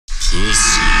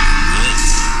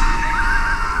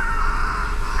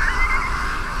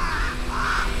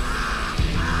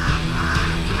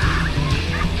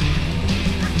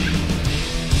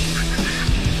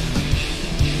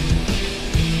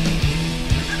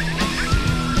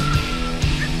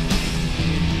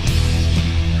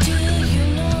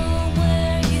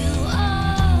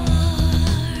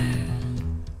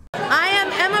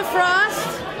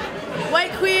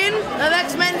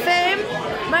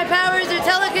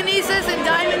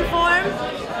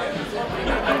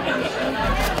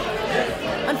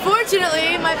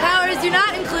Unfortunately, my powers do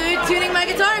not include tuning my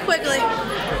guitar quickly.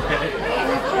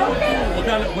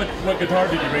 What guitar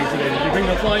did you bring today? Did you bring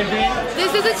the Flying V?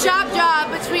 This is a chop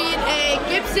job between a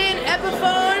Gibson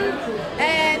Epiphone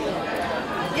and,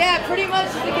 yeah, pretty much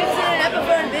the Gibson and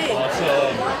Epiphone V.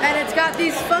 Awesome. And it's got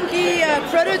these funky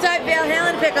prototype Van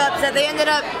Halen pickups that they ended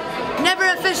up never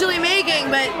officially making,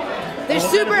 but they're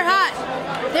super hot.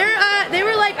 They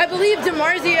were like, I believe,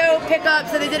 DiMarzio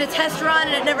pickups that they did a test run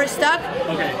and it never stuck.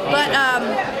 Okay. But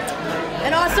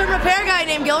an awesome repair guy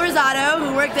named Gil Rosado,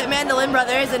 who worked at Mandolin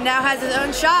Brothers and now has his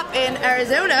own shop in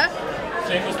Arizona.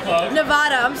 Shameless plug.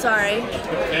 Nevada, I'm sorry.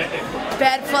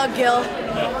 Bad plug, Gil.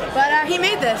 But he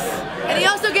made this. And he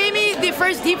also gave me the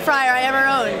first deep fryer I ever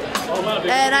owned.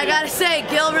 And I gotta say,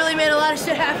 Gil really made a lot of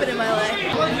shit happen in my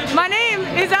life. My name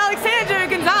is Alexandra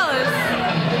Gonzalez.